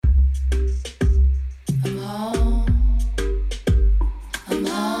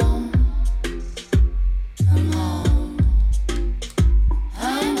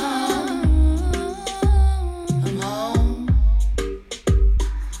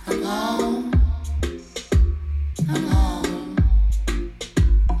I'm home. I'm home.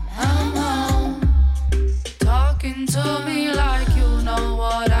 I'm home. Talking to me like you know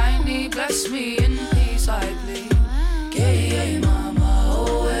what I need. Bless me in peace, I plead. Que mama,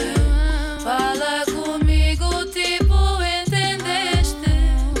 oh, fala comigo, tipo, entendeste?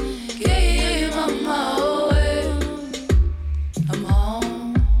 Que mama, oh, I'm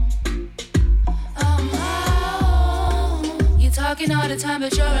home. I'm home. You talking all the time,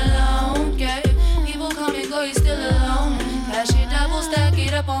 but you're alone, yeah. People come and go, you're still alone. Cash it double, stack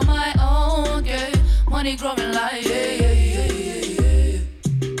it up on my own, yeah. Money growing like, yeah, yeah, yeah, yeah, yeah.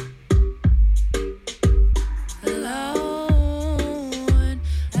 Alone,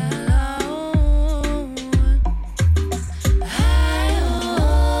 alone.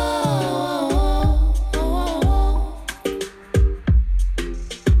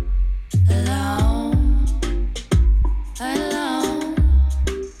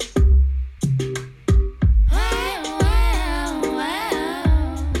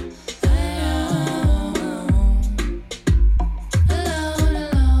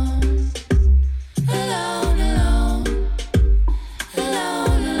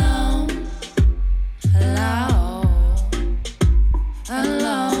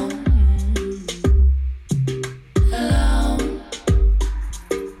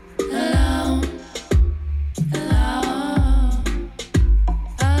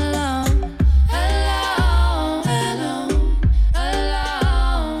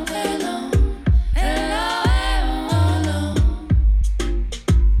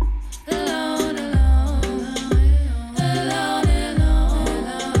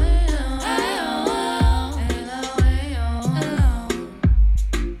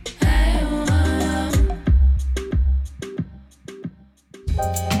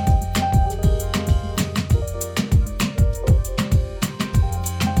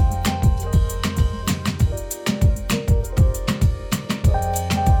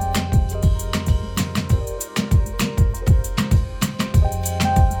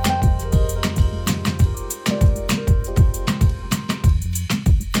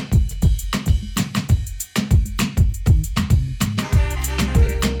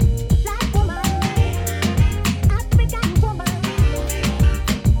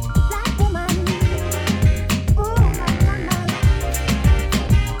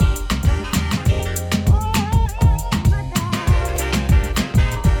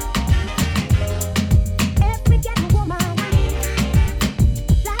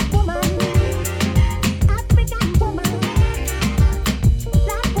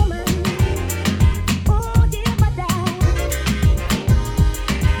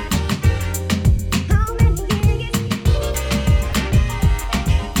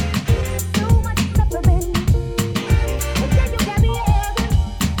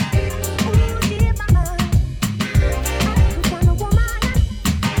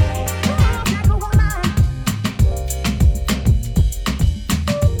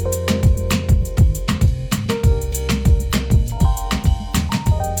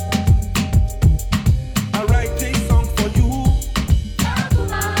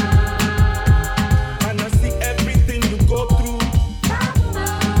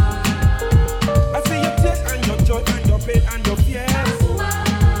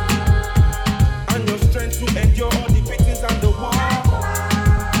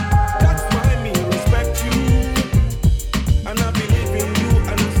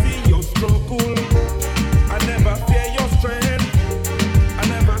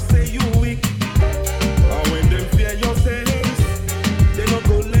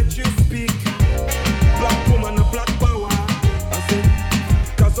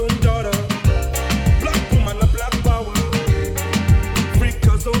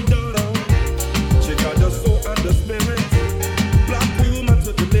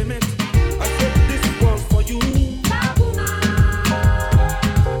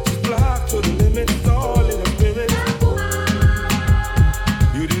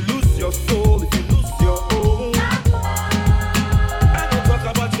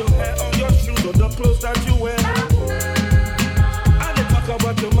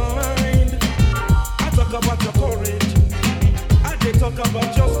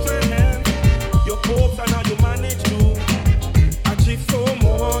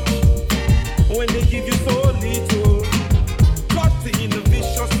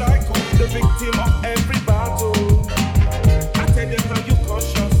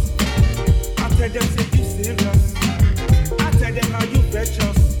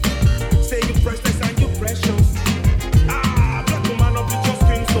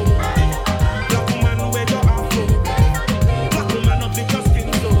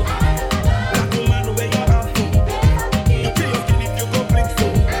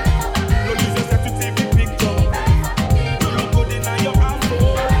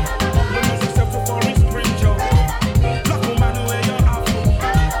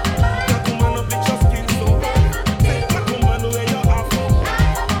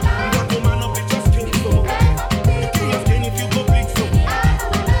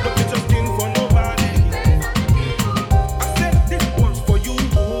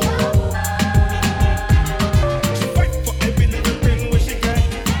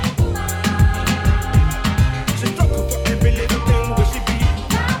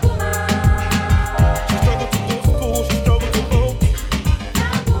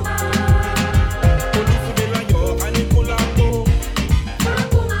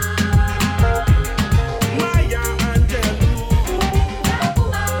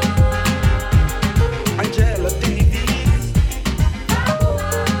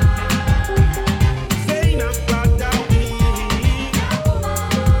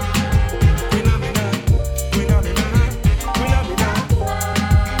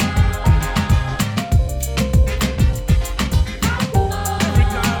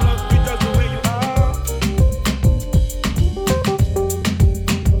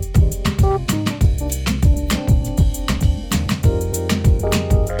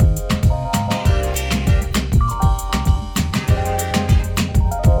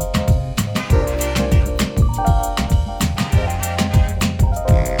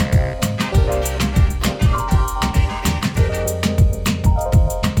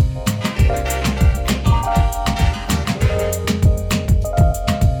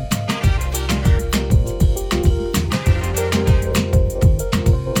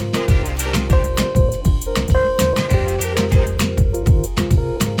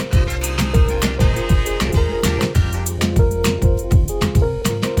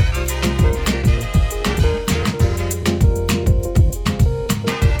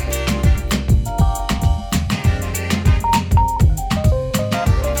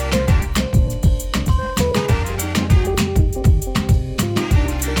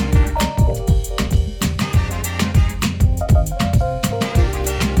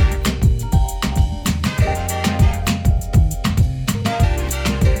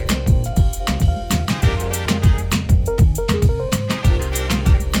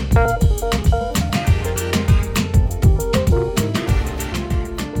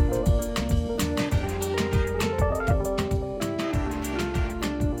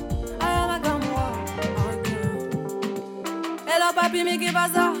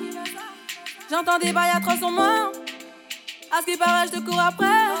 J'entends des bails atroces sur moi. À ce qui paraît, je te cours après.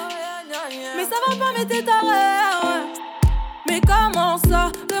 Mais ça va pas, mais t'es taré, ouais. Mais comment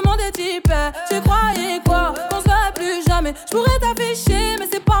ça, le monde est hyper. Tu croyais quoi, qu'on se verrait plus jamais. Je pourrais t'afficher, mais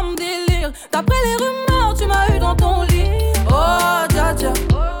c'est pas mon délire. D'après les rumeurs, tu m'as eu dans ton lit. Oh, dja dja,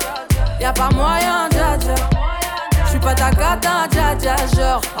 y'a pas moyen, dja dja. J'suis pas ta cata, dja dja.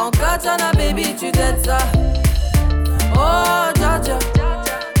 Genre, en katana, baby, tu t'aides ça. Oh, dja dja,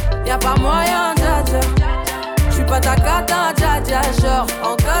 y'a pas moyen, dja dja. J'suis pas ta cata, dja dja. Genre,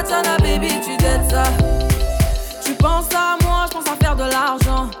 en katana, baby, tu t'aides ça. Tu penses à moi, j'pense à faire de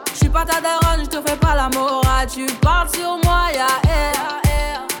l'argent. J'suis pas ta daronne, j'te fais pas la morale. Tu parles sur moi, y'a air.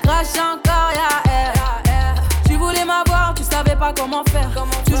 Crash encore, y'a air. Tu voulais m'avoir, tu savais pas comment faire.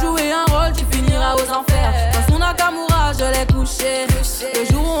 Tu jouais un rôle, tu finiras aux enfers. Dans son Nakamura, je l'ai couché. Le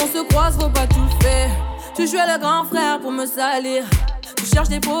jour où on se croise, faut pas tout faire. Tu jouais le grand frère pour me salir. Tu cherches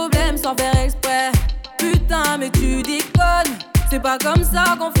des problèmes sans faire exprès. Putain, mais tu déconnes. C'est pas comme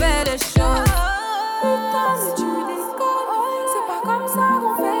ça qu'on fait les choses. Putain, mais tu déconnes. C'est pas comme ça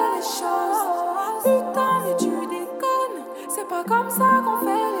qu'on fait les choses. Putain, mais tu déconnes. C'est pas comme ça qu'on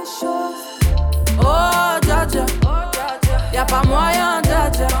fait les choses. Oh, dja dja, y'a pas moyen, dja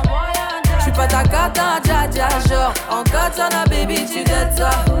dja. J'suis pas ta cata, dja dja. Genre, en katana, baby, tu t'aides ça.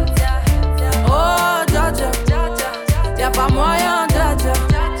 Oh, dja dja, y'a pas moyen, dja dja.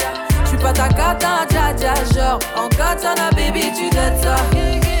 J'suis pas ta cata, dja dja. Genre, en katana, baby, tu t'aides ça.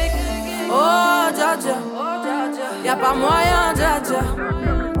 Oh, dja dja, y'a pas moyen, dja dja.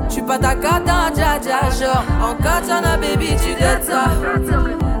 J'suis pas ta cata, dja dja. Genre, en katana, baby, tu t'aides ça.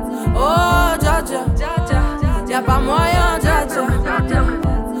 Oh, dja dja, y'a pas moyen, dja dja.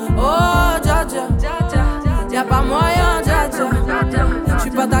 Oh, dja dja, y'a pas moyen, dja dja.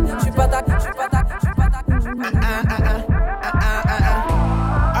 J'suis pas ta, j'suis pas ta, j'suis pas ta, j'suis pas ta, j'suis pas ta.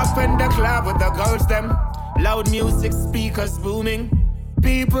 Up in the club with the girls them, loud music speakers booming.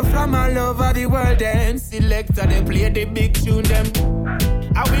 People from all over the world then selector they play the big tune them.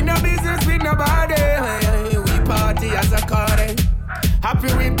 And we no business with nobody. We party as a party.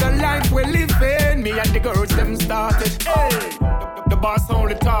 Happy with the life we living. Me and the girls them started. Hey. The boss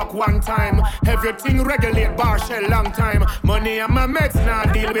only talk one time. Everything regulate bar shell long time. Money and my mates now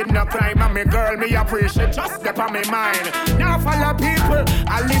deal with no crime. And me girl me appreciate just step on me mind. Now follow people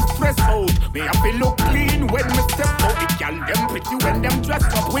I live stress out. Me have to look clean when me step out. The girl them pretty when them dress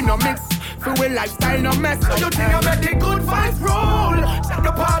up. We no mix for we lifestyle no mess up. Do you think I make the good vibes roll? Set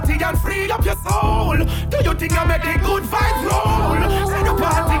the party and free up your soul. Do you think I make the good vibes roll? Set the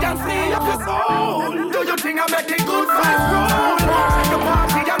party and free up your soul. Do you think I make the good vibes roll? Set the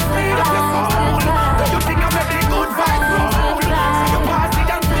party and free up your soul. Do you think I make the good vibes roll? Set the party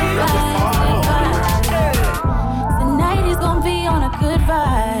and free up your soul. Yeah. Tonight is gonna be on a good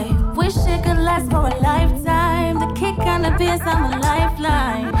vibe. Wish it could last for a lifetime. The kick on the bass, I'm a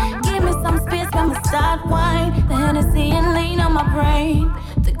lifeline. Give me some space when we start wine. The Hennessy and lean on my brain.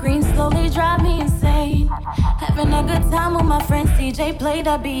 The green slowly drive me insane. Having a good time with my friends. DJ play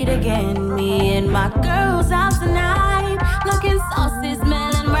the beat again. Me and my girls out tonight. Looking saucy,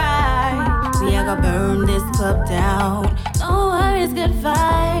 smelling right. We are gonna burn this club down. No worries, good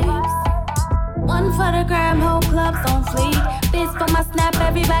vibes. One for the gram, whole club's on fleek. This for my snap,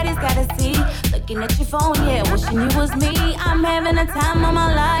 everybody's gotta see. Looking at your phone, yeah, wishing you was me. I'm having a time of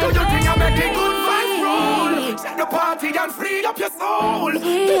my life. Do you think I make the good vibes roll? Set the party and free up your soul. Do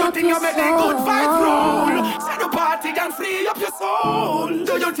you think I make the good vibes roll? Set the party and free up your soul.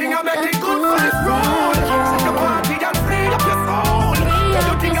 Do you think I make the good vibes roll? Set the party and free up your soul. Do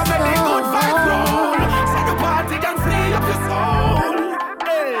you think I make the good vibes roll? Set the party and free up your soul.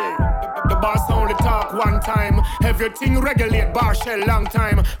 Hey. The boss only talk one time. Everything regulate bar shell long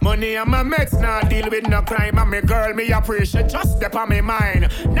time. Money and my mates now deal with no crime. And me girl me appreciate just step on me mind.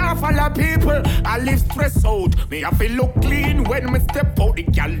 Now follow people I live stress out. Me have to look clean when me step out. The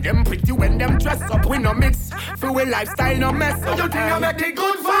gal them pretty when them dress up. We no mix for we lifestyle no mess up. Do you think I make the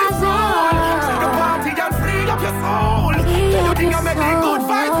good vibes roll? Set the party and free up your soul. Do you think I make the good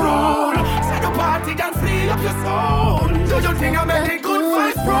vibes roll? Set the party and free up your soul. Do you think I make the good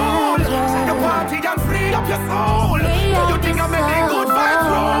vibes roll? Set the party and free up your soul. Do you think I make the good vibes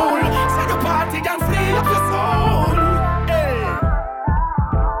roll? Set the party and free up your soul. Hey.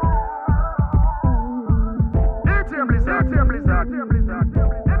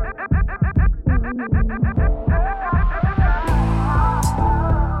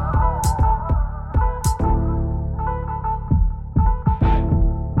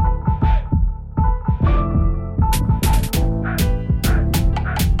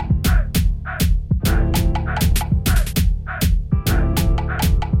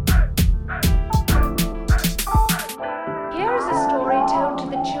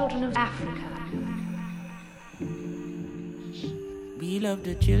 of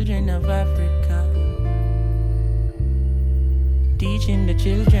the children of Africa. Teaching the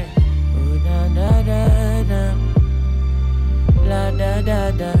children. Oh, da da da da. La da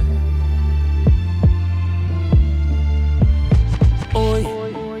da da. Oi.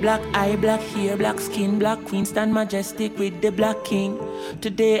 Black eye, black hair, black skin, black queen, stand majestic with the black king.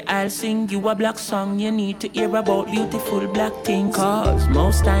 Today I'll sing you a black song. You need to hear about beautiful black things. Cause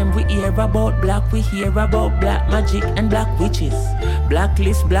most time we hear about black, we hear about black magic and black witches.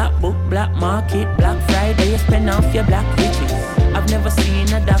 Blacklist, black book, black market, Black Friday, you spend off your black riches. I've never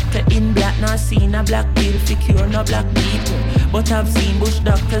seen a doctor in black, nor seen a black pill for cure no black people. But I've seen bush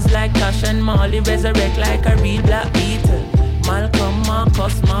doctors like Tash and Molly resurrect like a real black beetle. Malcolm,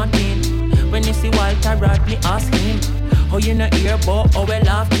 Marcus, Martin. When you see Walter Rodney, ask him how you not hear about how we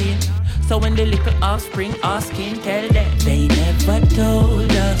laughing. So when the little offspring asking, tell them they never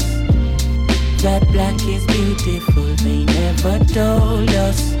told us that black is beautiful. They never told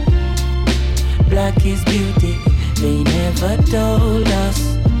us black is beauty. They never told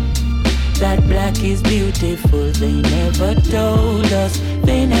us that black is beautiful. They never told us.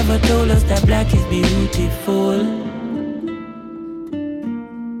 They never told us that black is beautiful.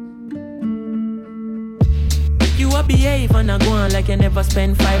 Behave and I go on like you never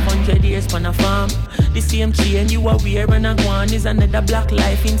spend 500 years on a farm. The same chain you are wear and I go on is another black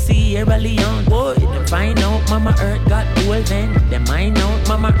life in Sierra Leone. Boy, them find out Mama Earth got old then. Them find out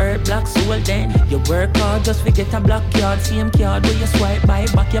Mama Earth black soul then. You work hard just to get a black card. Same card where you swipe by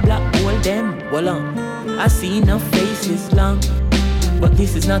back your black gold them. Well on, I see enough faces long, but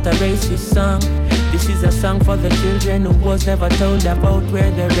this is not a racist song. This is a song for the children who was never told about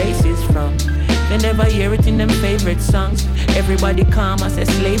where their race is from. They never hear it in them favorite songs. Everybody calm, I say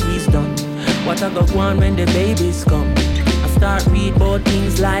slavery's done. What I got on when the babies come? I start read about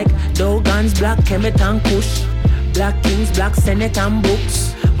things like Dogans, Black Kemet and Kush, Black Kings, Black Senate and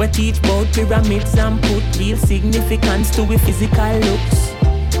books. We teach about pyramids and put real significance to we physical looks.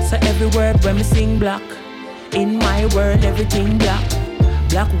 So every word when we sing black, in my world everything black.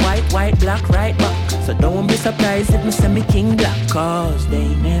 Black, white, black, right back. So don't be surprised if me say me king black. Cause they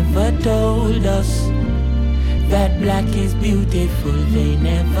never told us that black is beautiful. They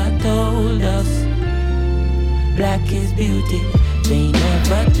never told us black is beauty. They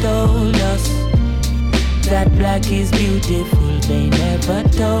never told us that black is beautiful. They never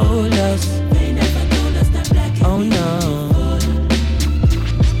told us. They never told us that black is beautiful. Oh no.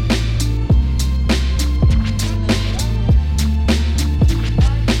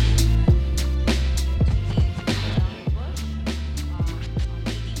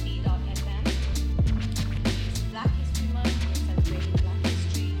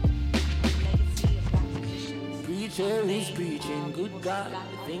 Preaching, good God,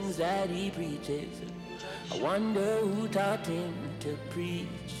 the things that he preaches. I wonder who taught him to preach.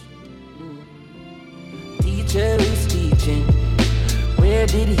 Teacher is teaching. Where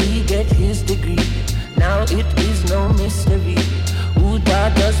did he get his degree? Now it is no mystery. Who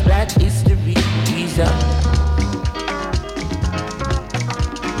taught us black history? Jesus.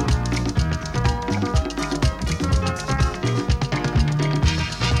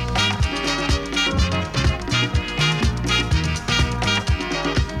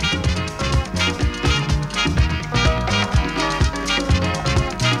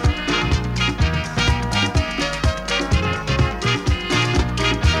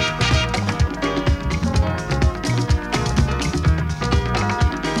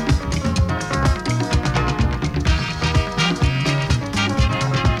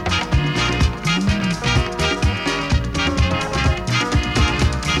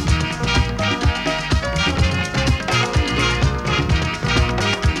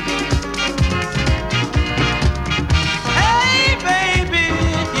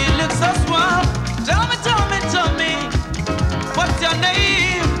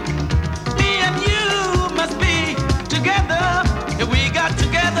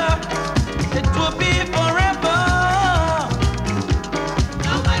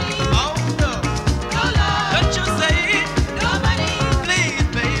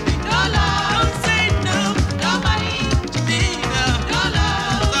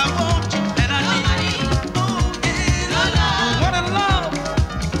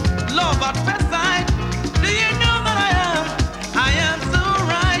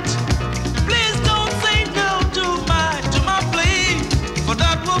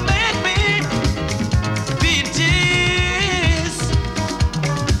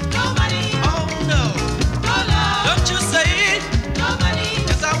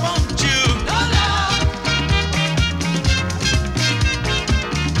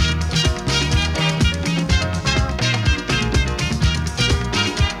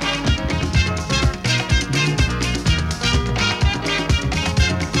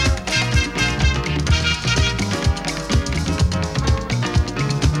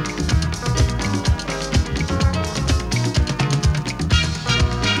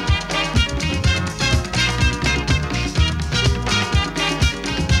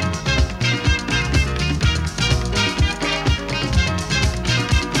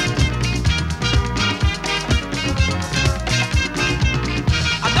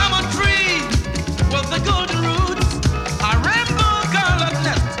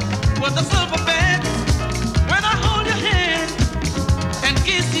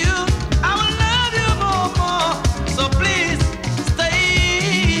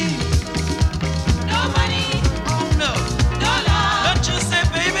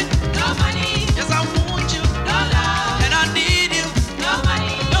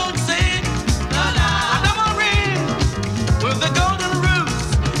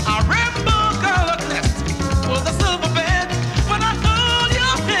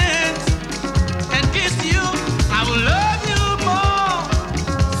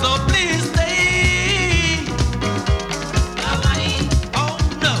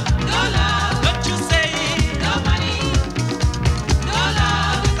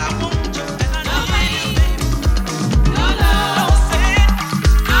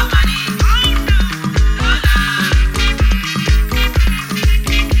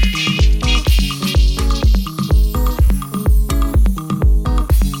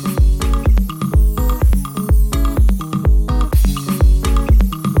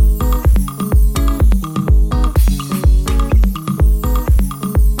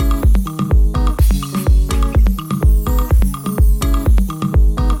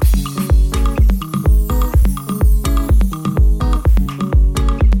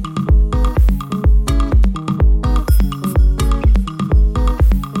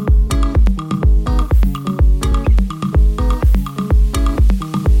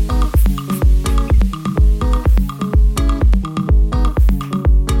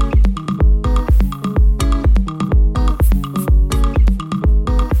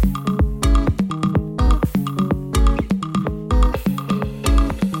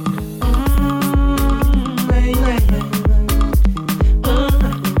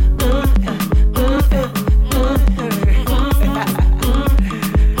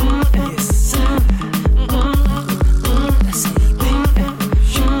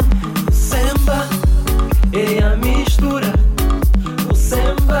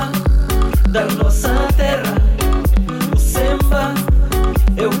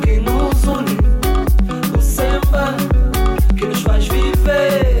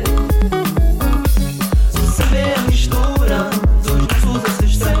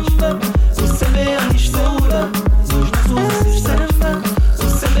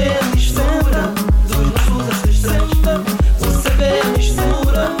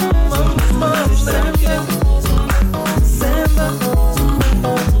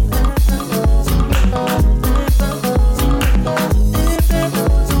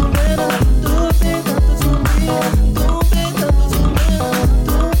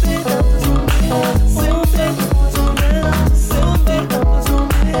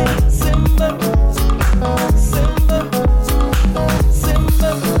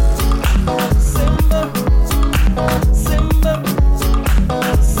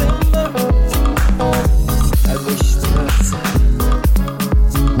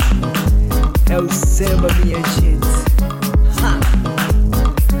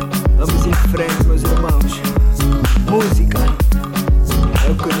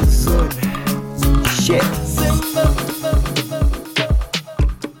 shit.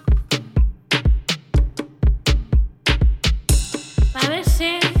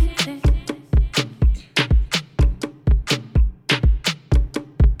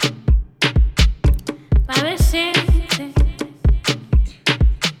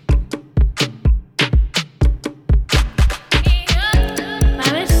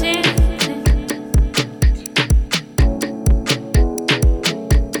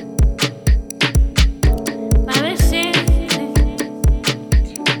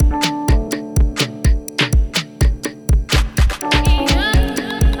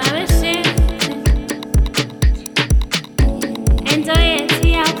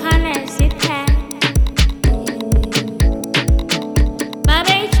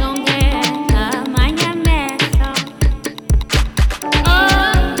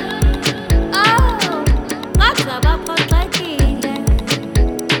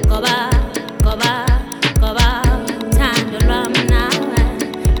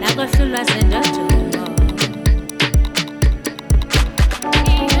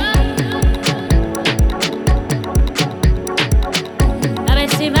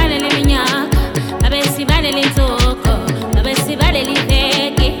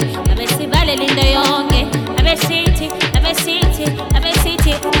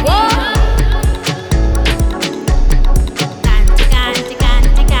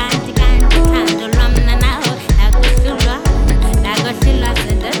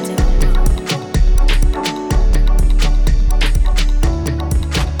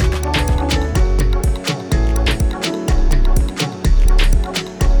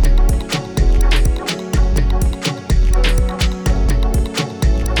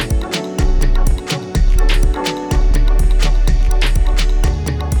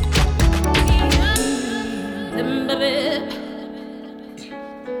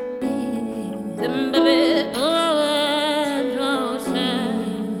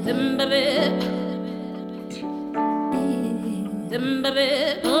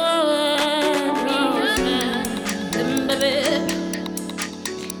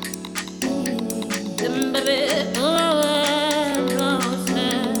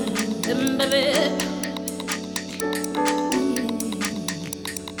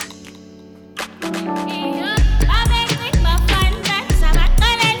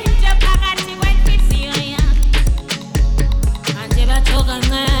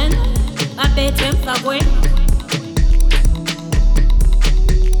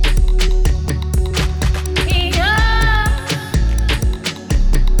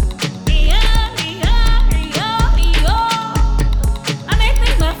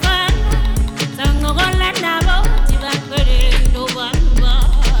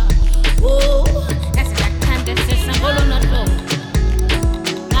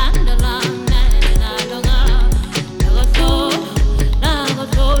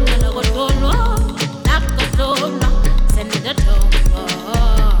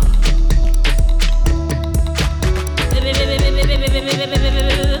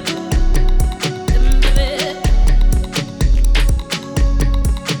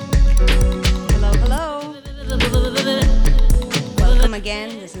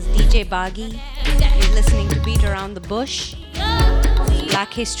 Dj Baagi. You're listening to Beat Around the Bush. It's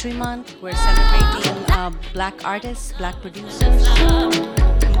Black History Month. We're celebrating black artists, black producers.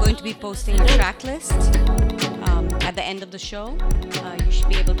 I'm going to be posting a track list at the end of the show. You should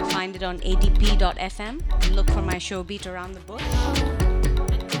be able to find it on adp.fm. Look for my show Beat Around the Bush.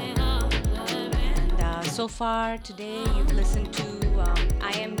 And so far today you've listened to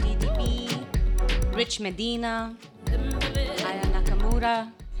I Am DDB, Rich Medina, Aya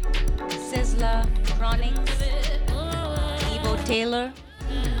Nakamura, Sizzla, Chronix, Evo Taylor.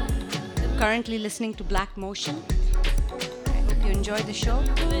 Currently listening to Black Motion. I hope you enjoy the show.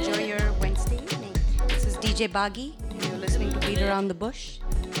 Enjoy your Wednesday evening. This is DJ Baagi, and you're listening to Beat Around the Bush.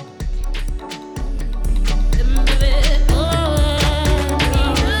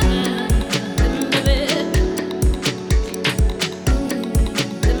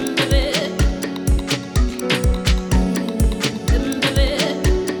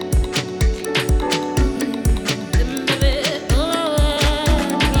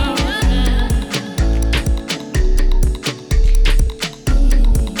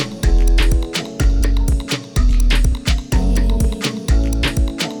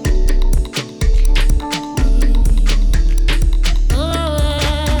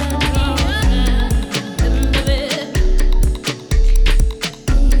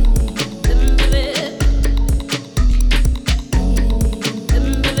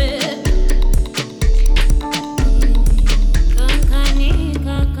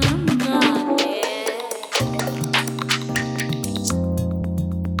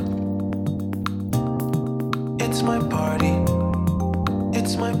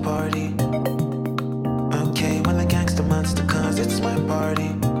 party.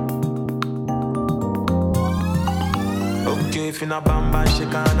 Okay, if you na bam bam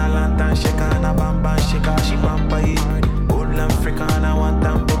shake on a lantern shake on a bam bam shake on she pampa it. Old Africana one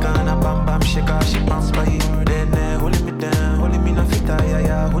time big on a bam bam shake on she pampa it. Then holding me down, holding me na fita ya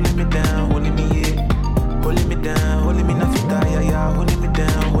ya, holding me down, holding me yeah. Holding me down, holding me na fita ya ya, holding me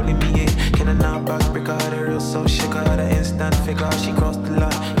down, holding me yeah. Can I now back break her the real so shake her the instant figure she crossed the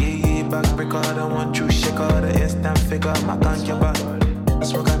line. Yeah yeah back break her the one true shake her the instant figure my can't get back.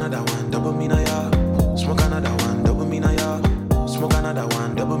 Smoke another one double me na ya. Smoke another one double me na ya. Smoke another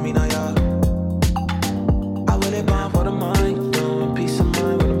one double me na ya. I will live on for the mind, doing peace of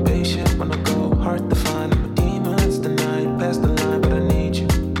mind when I'm patient when I go hard to find my demons tonight past the line but I need you.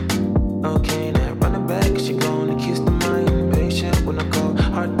 Okay now running back she gonna kiss the mind patient when I go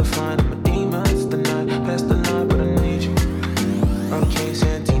hard to find my demons tonight past the line but I need you. Okay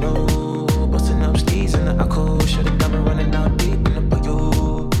Santino busting up steez in the echo should have done me running out deep in the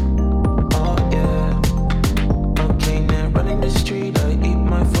bayou. Oh yeah. Okay now running the street I eat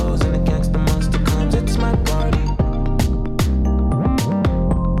my foes and the gangster monster comes it's my party.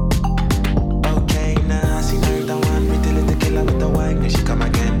 Okay now I see her the one with the little killer with the wine then she come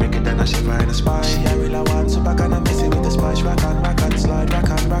again break it down and shiver in the spine. She a real one so back and I miss it with the splash rock and slide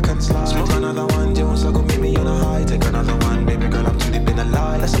rock and slide. Smoke another one Jones so go meet me on a high take another one baby girl I'm too deep in the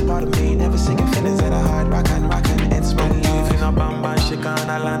lie. That's a part of me never singing feelings that I hide rock and it's my life. In a bam bam shake on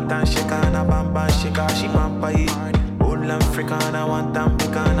a lantern shake on a bam bam shake on she pampa it. Old Africana one time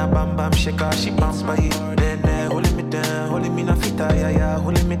big on a bam bam shake on she pampa it. Then holding me down holding me na fita ya ya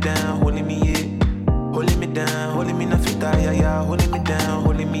holding me down holding me yeah. Holding me down, holding me na fita ya ya, holding me down,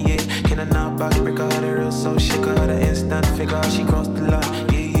 holding me yeah. Can I now back break her the real so shake her the instant figure she crossed the line.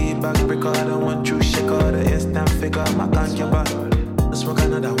 Yeah yeah back break her the one true shake her the instant figure my can't get back. Smoke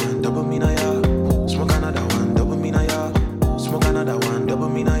another one double me na ya. Smoke another one double me na ya. Smoke another one double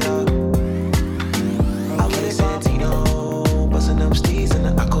me na ya. I will say Santino busting up steez in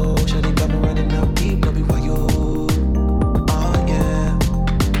the echo should they got me running up deep no be why you.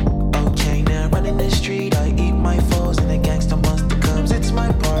 In the street, I eat my foes and the gangster monster comes. It's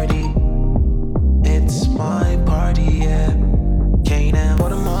my party. It's my party, yeah. Okay, now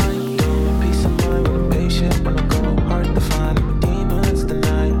what am I doing? Peace of mind when I'm patient when I go hard to find my demons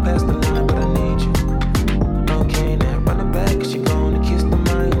tonight. Past the line, but I need you. Okay, now running back, she gonna kiss the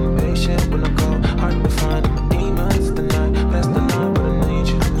mind. Patient when I go hard to find my demons tonight. Past the line, but I need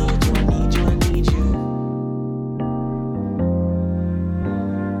you. I need you, I need you, I need you.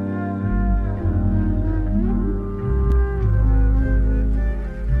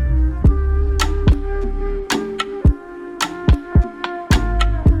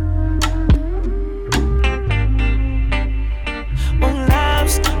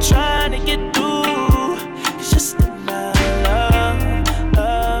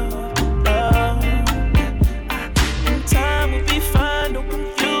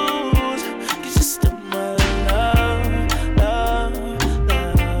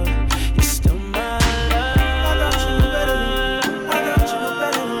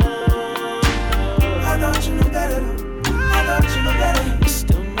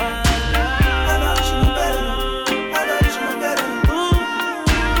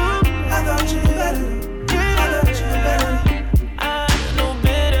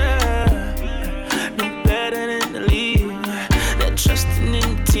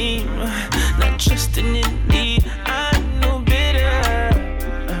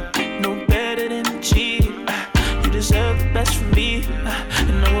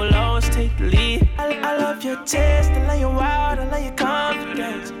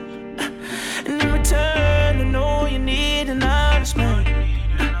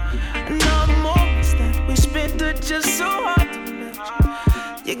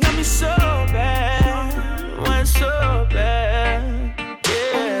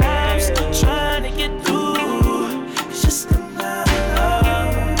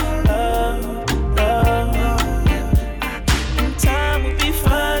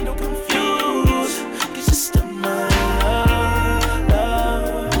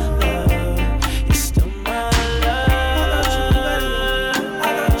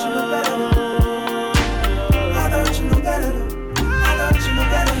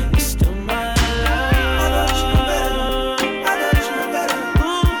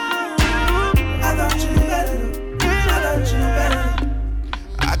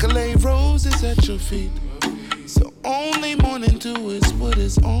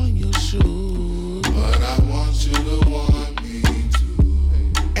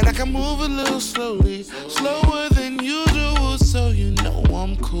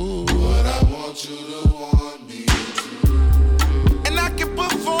 want you to want me too. And I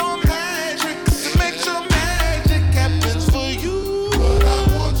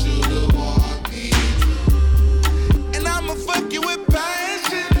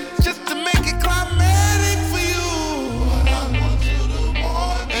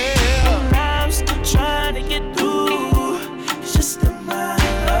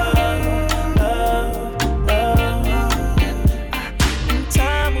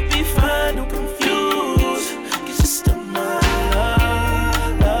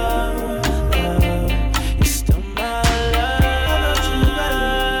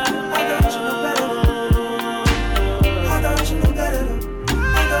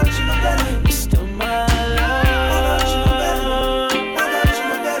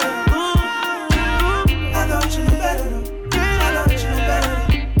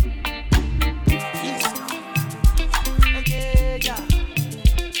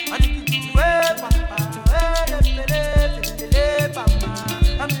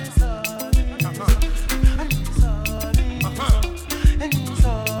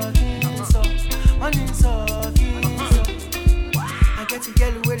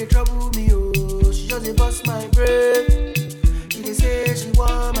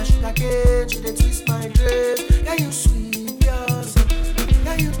again, she dey twist my dress. Yeah, you sweet, yourself.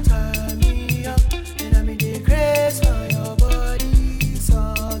 Yeah, you turn me up. And I mean the grace for your body,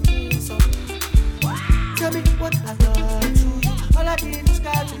 so. Tell me what I've done to you. All I did was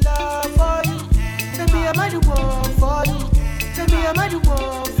got to love for you. Tell me am I the one for you. Tell me am I the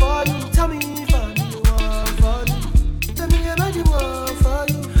one for you. Tell me if I'm the one for you. Tell me am I the one for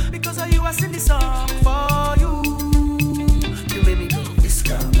you. Because of you I sing this song for you. You made me go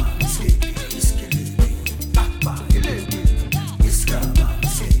Iskama, Skibby, Skibby, Papa, Ilebe. Iskama,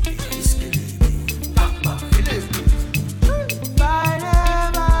 Skibby, Skibby, Papa, Ilebe. I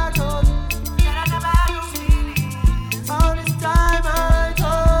never told you that I never had no feelings. All this time I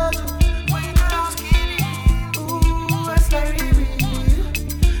told you when you thought I was kidding. Ooh, that's like me.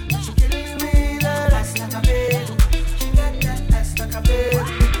 She killing me, that ass like a baby. She got that ass like a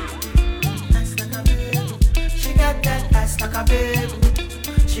baby. Ass like a baby. She got that ass like a baby.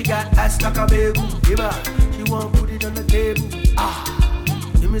 She got ass like a baby. Give her. She won't put it on the table. Ah,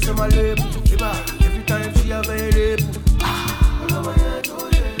 give me some of my label. Give her. Every time she available. All over your door,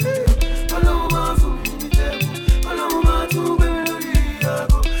 yeah. All over my food, yeah. All over my two, baby, yeah.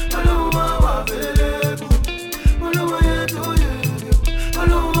 All over my available. All over your door, yeah.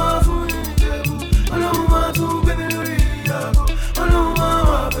 All over my food, yeah. All over my two, baby, yeah. All over my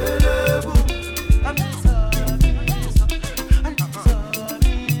available. I'm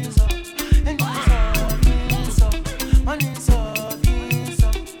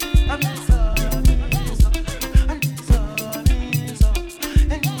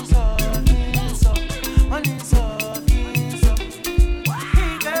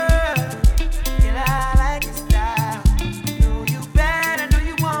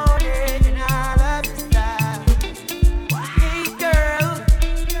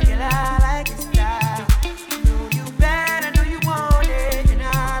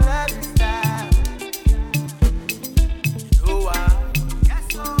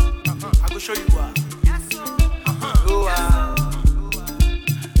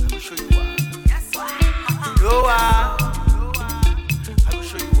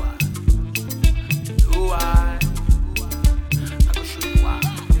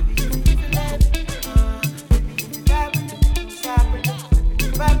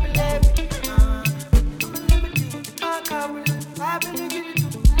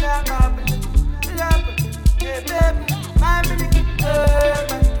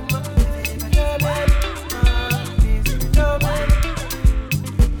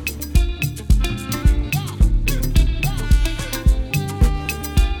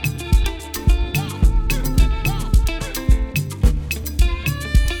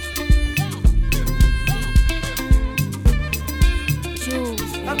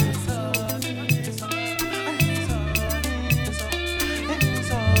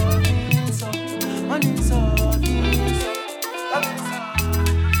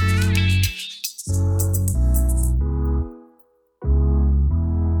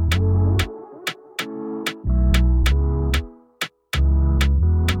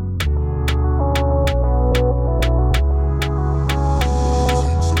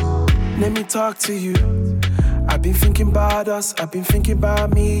Let me talk to you. I've been thinking about us, I've been thinking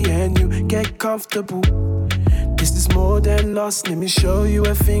about me and you. Get comfortable. This is more than lost. Let me show you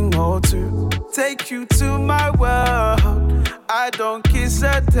a thing or two. Take you to my world. I don't kiss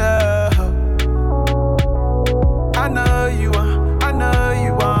a tell. I know you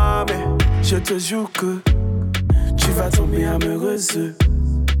want me. Je te jure que tu vas tomber amoureuse.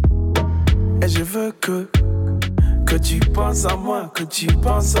 Et je veux que tu penses à moi, que tu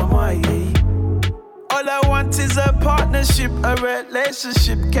penses à moi, yeah. All I want is a partnership, a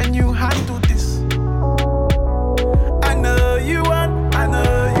relationship. Can you handle this? I know you want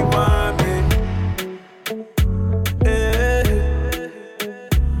me.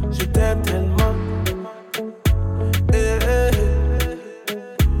 Je t'aime tellement.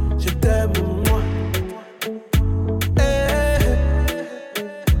 Je t'aime moi.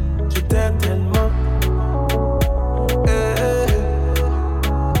 Je t'aime tellement.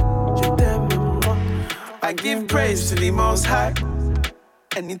 I give praise to the Most High.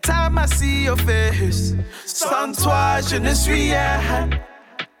 Anytime I see your face, sans toi je ne suis rien.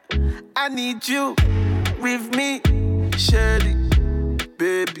 I need you with me, Shirley,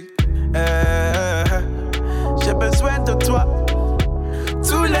 baby. J'ai besoin de toi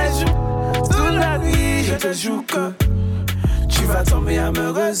tous les jours, toute la nuit. Je te jure que tu vas tomber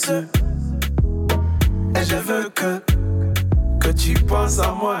amoureuse. Et je veux que tu penses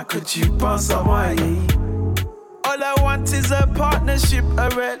à moi, que tu penses à moi, yeah. All I want is a partnership, a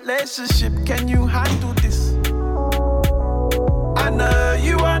relationship. Can you handle this? I know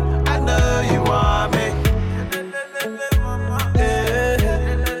you want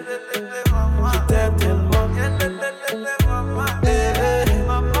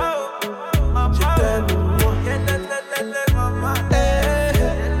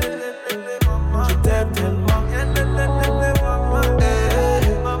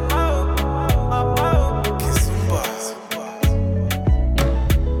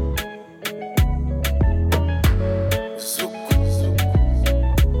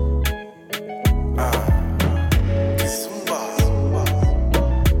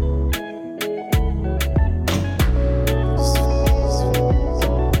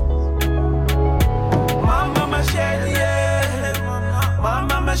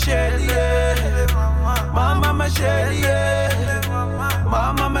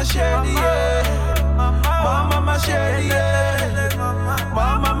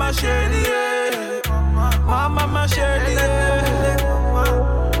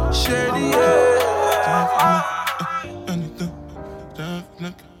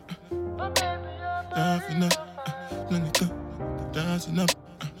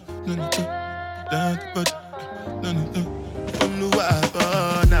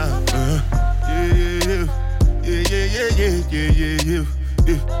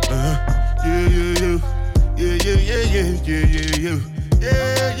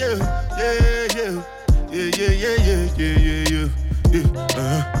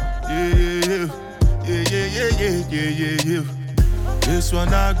This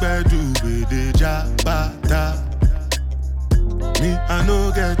one I better do with the jabata. Me, I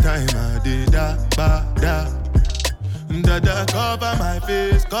no get time, I did that, da. Dada cover my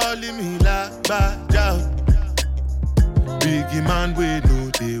face, calling me like Baja. Biggie man, we know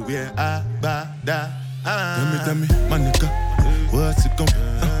they wear abada. Tell me, my nigga, what's it gon' be?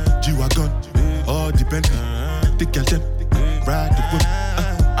 G-Wagon, all the Bentley, the girl them, ride the whip.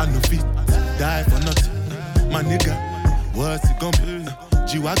 I no feet, die for nothing. My nigga, what's it gon' be?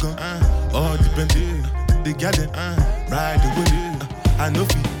 G-Wagon, all the Bentley, the girl them, ride the whip. I no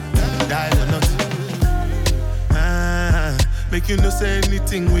feet, die for nothing. Make you no say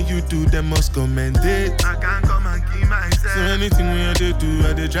anything when you do, them must commend it. I can't come and keep myself. So anything when I do,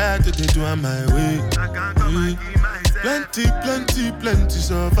 I dey try to do on my way. I can't come and keep myself. Plenty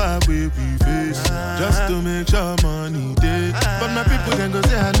so far we face. Just to make sure money day. But my people then go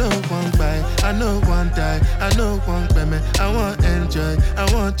say I know one buy, I know one die, I know one payment. I want enjoy, I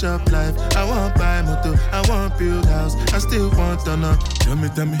want job life, I want buy motor, I want build house, I still want to know. Tell me,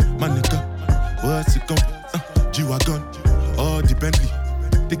 my nigga, what's it gon' be? G-Wagon. All the Bentley,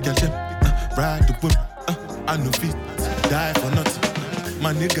 the girl them, ride the whip. I no feet, die for nothing.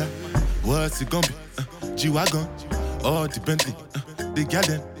 My nigga, what's it gon' be? G-Wagon, all the Bentley, the girl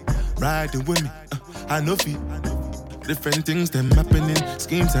them, ride the whip. I no feet. Different things them happening,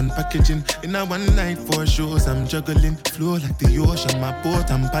 schemes and packaging. In a one night for shows I'm juggling. Flow like the ocean, my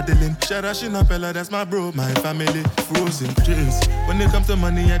boat I'm paddling. Sharashina fella, that's my bro, my family. Frozen dreams. When it comes to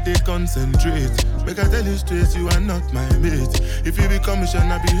money, I dey concentrate. Make I tell you straight, you are not my mate. If you be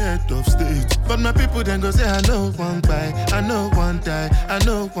commission, I be head of state. But my people then go say I know one buy, I know one die, I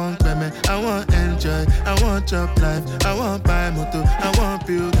know one payment. I want enjoy, I want job life, I want buy motor, I want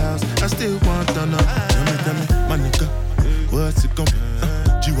build house, I still want to know. Tell me, my nigga, what's it gon' be?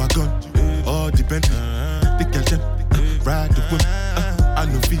 G-Wagon, all the Bentley, the girl them, ride the whip. I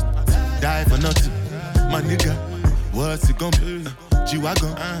no feet, die for nothing. My nigga, what's it gon' be?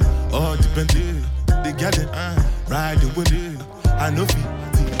 G-Wagon, all the Bentley, the girl them, ride the whip. I no feet,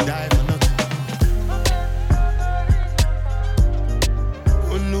 die for nothing.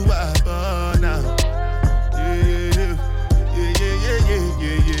 Oh no, I now.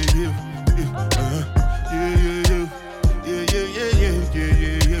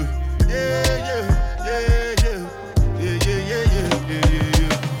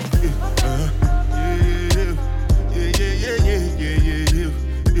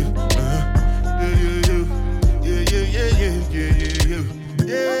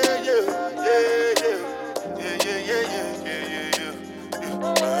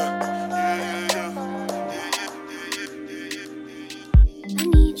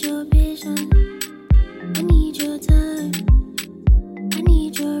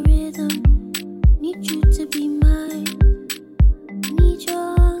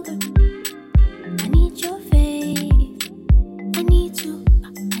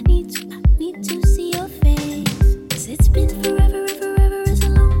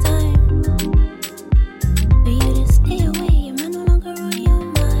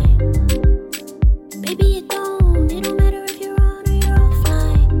 Baby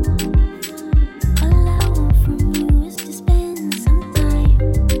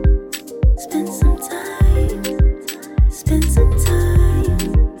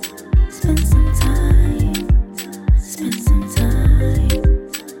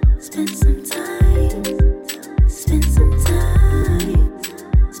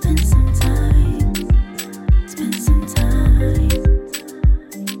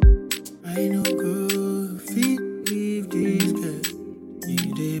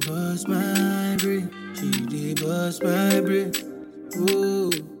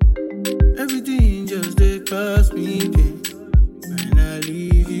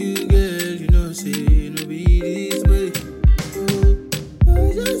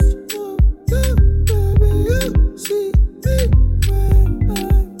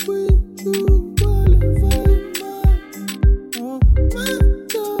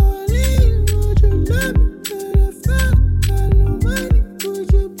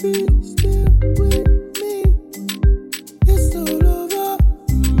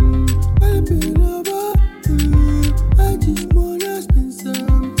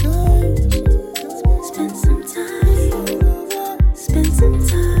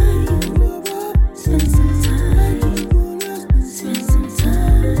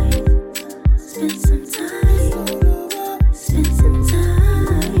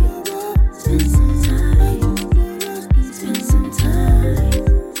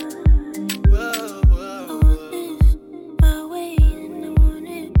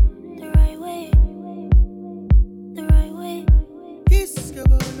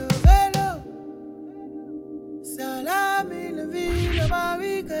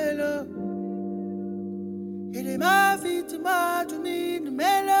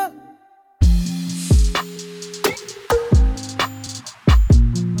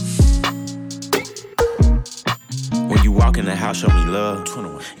in the house, show me love.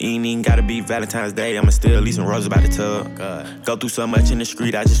 21. Ain't even gotta be Valentine's Day, I'ma still leave some roses by the tub. God. Go through so much in the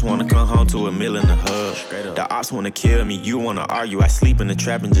street, I just wanna come home to a meal in the hub. The ops wanna kill me, you wanna argue, I sleep in the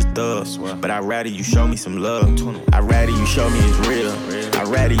trap and just thug. But I'd rather you show me some love. I'd rather you show me it's real. I'd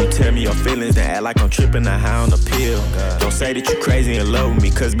rather you tell me your feelings than act like I'm tripping or high on a pill. Don't say that you crazy in love with me,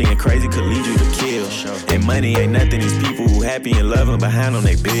 cause being crazy could lead you to kill. And money ain't nothing, these people who happy and loving behind on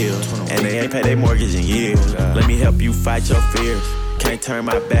their bills. And they ain't pay their mortgage in years. Let me help you fight your fears. Can't turn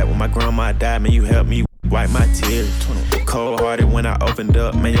my back when my grandma died, man, you help me wipe my tears. Cold-hearted when I opened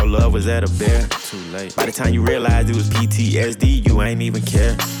up, man, your love was at a bear. Too late. By the time you realized it was PTSD, you ain't even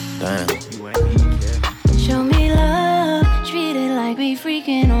care. Damn. You ain't even care. Show me love, treat it like we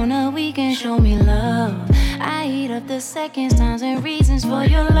freaking on a weekend. Show me love. I eat up the seconds, times, and reasons for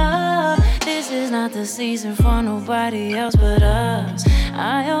your love. This is not the season for nobody else but us.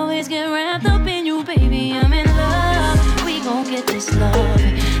 I always get wrapped up in you, baby, I'm in love. We gon' get this love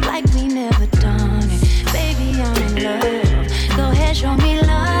like we never done it. Baby, I'm in love. Go ahead, show me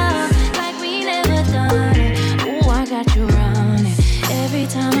love like we never done it. Ooh, I got you running. Every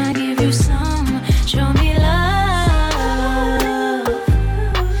time I give you some, show me love.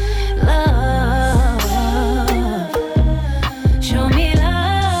 Love. Show me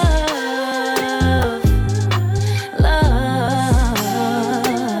love. Love.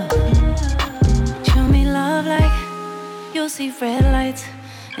 Show me love like you'll see red lights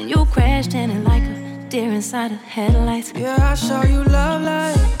and you crashed in it like a deer inside of headlights. Yeah, I saw you love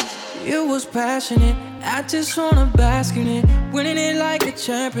like it was passionate. I just wanna bask in it, winning it like a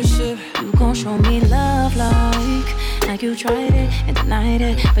championship. You gon' show me love like you tried it and denied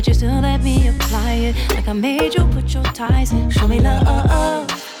it, but you still let me apply it. Like I made you put your ties in. Show me love,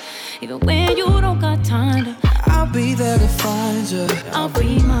 even when you don't got time to. I'll be there to find you. I'll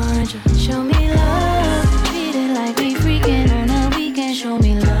remind you. Show me love, treat it like we freaking on a weekend. Show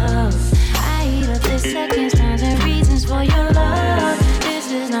me love. I eat up the seconds, times, and reasons for your love.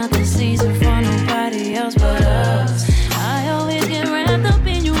 This is not the season for nobody else but us. I always get wrapped up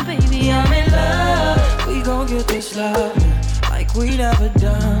in you, baby, I'm in love. We gon' get this love like we never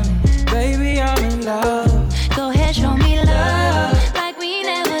done. Baby, I'm in love. Go ahead, show me love like we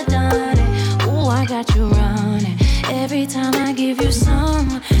never done it. Ooh, I got you running. Every time I give you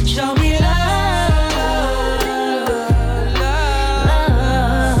some, show me love.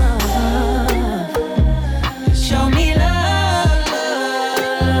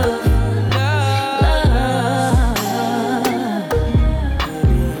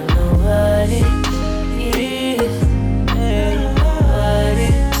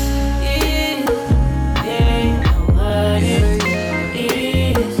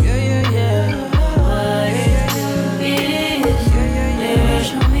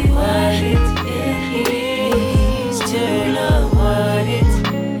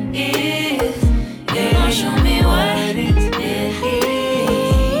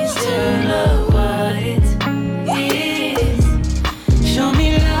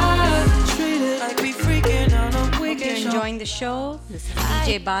 Show. This is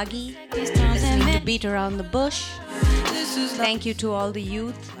DJ Baagi listening to Beat Around the Bush. Thank you to all the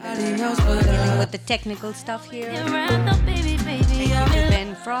youth dealing with the technical stuff here. Thank you to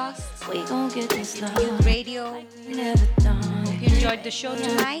Ben Frost, Youth Radio. Hope you enjoyed the show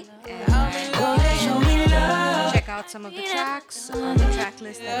tonight. And check out some of the tracks on the track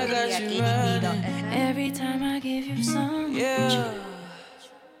list that will be at adp.fm. Every time I give you some,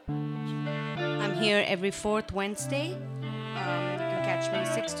 I'm here every fourth Wednesday. You can catch me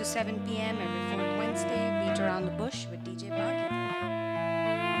 6 to 7 p.m. every fourth Wednesday. Beat Around the Bush with DJ Baagi.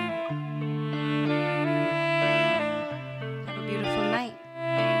 Have a beautiful night.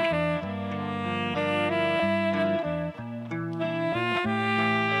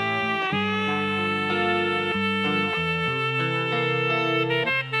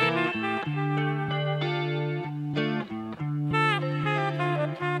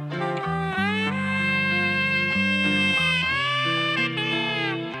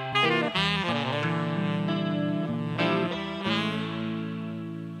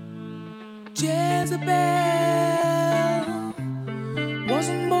 Jezebel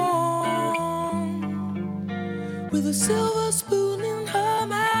wasn't born with a silver spoon in her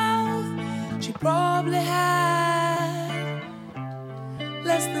mouth. She probably had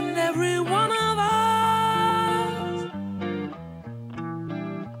less than every one of us.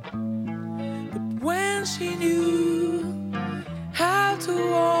 But when she knew how to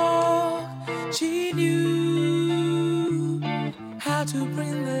walk, she knew how to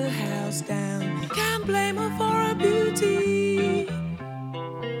bring the house down. Can't blame her for her beauty.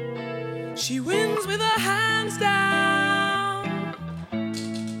 She wins with her hands down.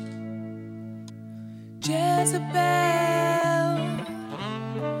 Jezebel,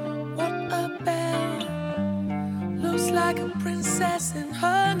 what a belle. Looks like a princess in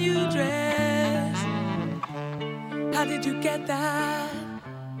her new dress. How did you get that?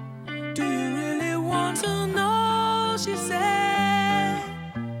 Do you really want to know? She said.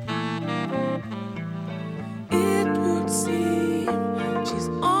 It would seem she's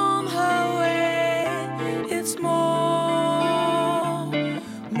on her way. It's more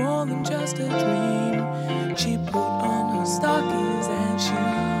than just a dream. She put on her stockings and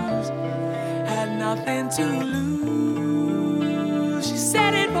shoes, had nothing to lose. She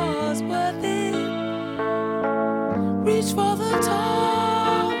said it was worth it. Reach for the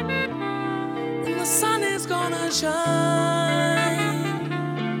top, and the sun is gonna shine.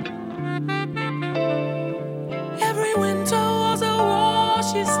 Every winter was a war,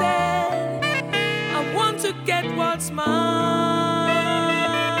 she said. I want to get what's mine.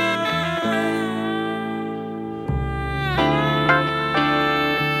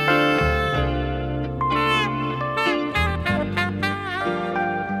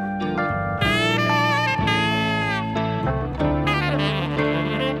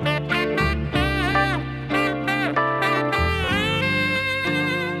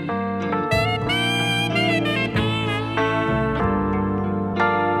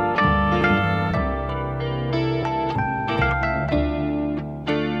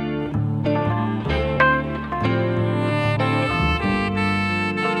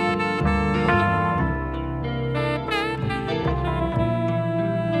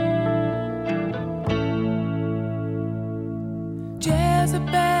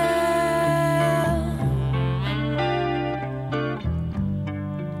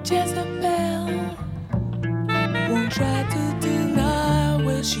 Jezebel won't try to deny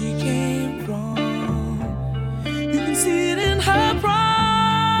where she came from. You can see it in her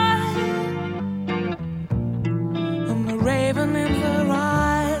pride, and the raven in her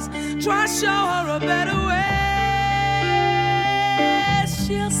eyes. Try to show her a better way.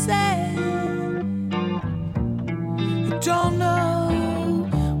 She'll say, you don't know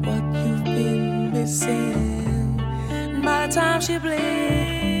what you've been missing. And by the time she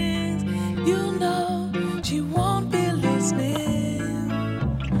blinks, you know she won't be listening.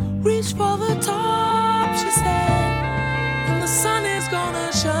 Reach for the top, she said, and the sun is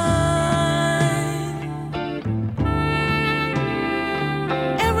gonna shine.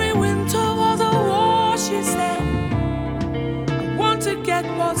 Every winter was a war, she said. I want to get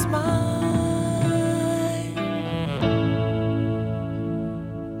what's mine.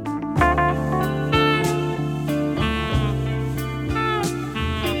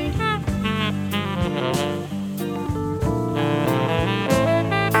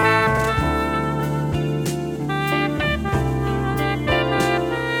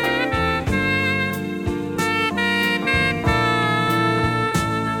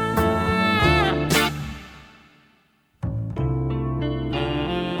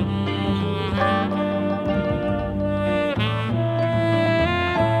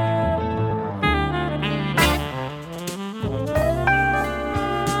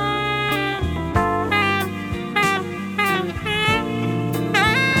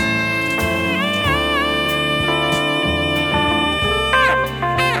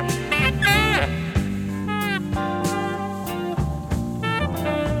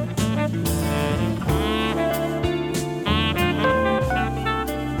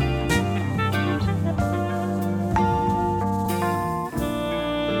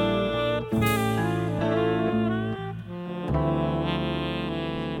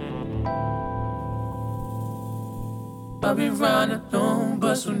 I'll be riding alone,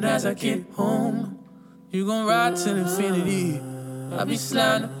 but soon as I get home, you gon' ride till infinity. I'll be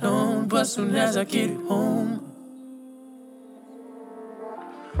sliding alone, but soon as I get home,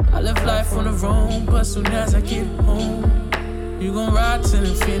 I live life on the road, but soon as I get home, you gon' ride till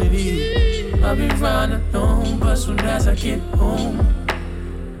infinity. I'll be riding alone, but soon as I get home,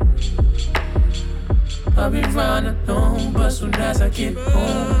 I'll be riding alone, but soon as I get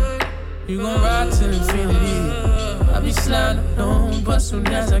home, you gon' ride till infinity. I'll be sliding alone, but soon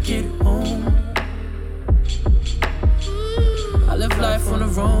as I get home, I live life on the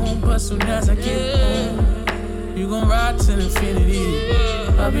road, but soon as I get home, you gon' ride till infinity.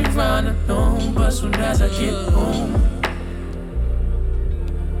 I'll be riding alone, but soon as I get home,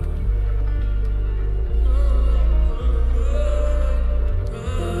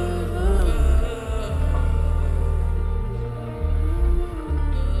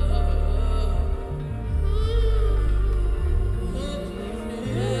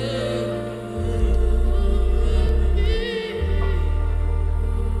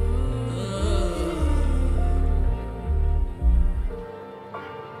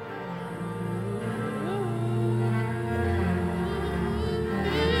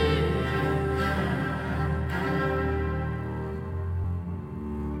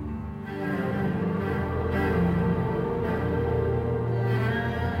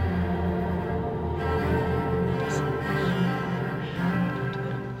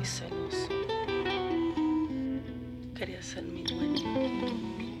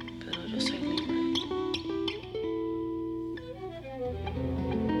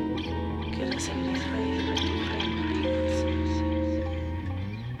 listen, baby.